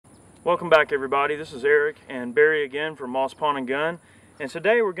Welcome back, everybody. This is Eric and Barry again from Moss Pawn and Gun, and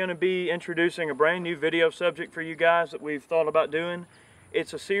today we're going to be introducing a brand new video subject for you guys that we've thought about doing.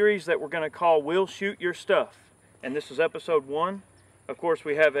 It's a series that we're going to call We'll Shoot Your Stuff, and this is episode 1. Of course,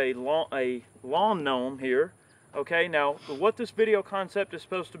 we have a lawn gnome here. Okay, now what this video concept is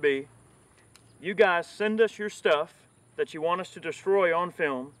supposed to be, you guys send us your stuff that you want us to destroy on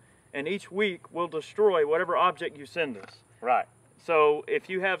film, and each week we'll destroy whatever object you send us. Right. So if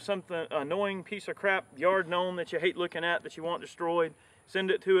you have something annoying piece of crap yard gnome that you hate looking at that you want destroyed, send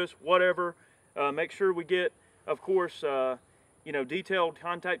it to us. Whatever. Make sure we get, of course, detailed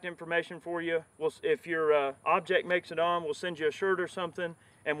contact information for you. If your object makes it on, we'll send you a shirt or something,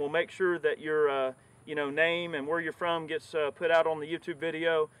 and we'll make sure that your name and where you're from gets put out on the YouTube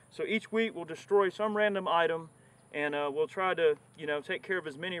video. So each week we'll destroy some random item, and we'll try to take care of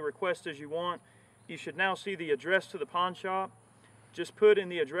as many requests as you want. You should now see the address to the pawn shop. Just put in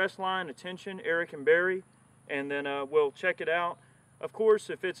the address line, attention, Eric and Barry, and then we'll check it out. Of course,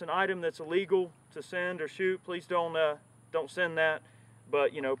 if it's an item that's illegal to send or shoot, please don't send that.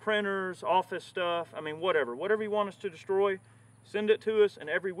 But printers, office stuff, I mean whatever you want us to destroy, send it to us, and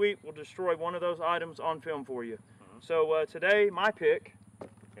every week we'll destroy one of those items on film for you. So today my pick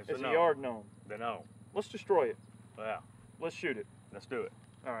is a yard gnome. The gnome. Let's destroy it. Yeah. Let's shoot it. Let's do it.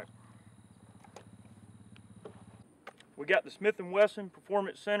 All right. We got the Smith & Wesson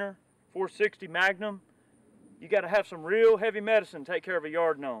Performance Center 460 Magnum. You got to have some real heavy medicine to take care of a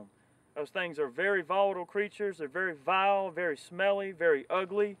yard gnome. Those things are very volatile creatures. They're very vile, very smelly, very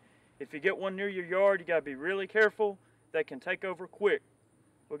ugly. If you get one near your yard, you got to be really careful. They can take over quick.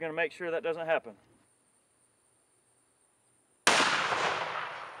 We're going to make sure that doesn't happen. How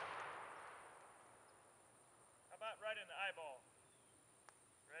about right in the eyeball?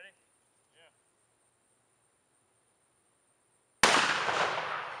 Ready? Yeah.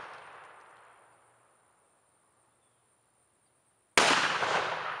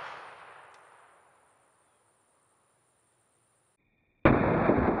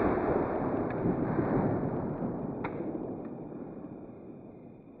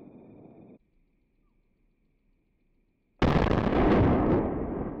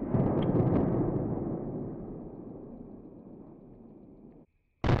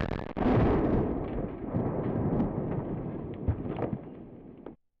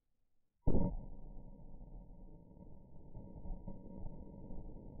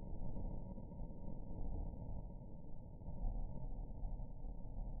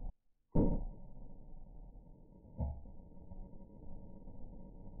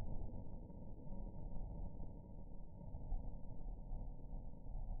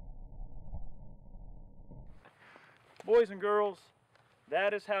 Boys and girls,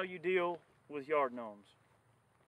 that is how you deal with yard gnomes.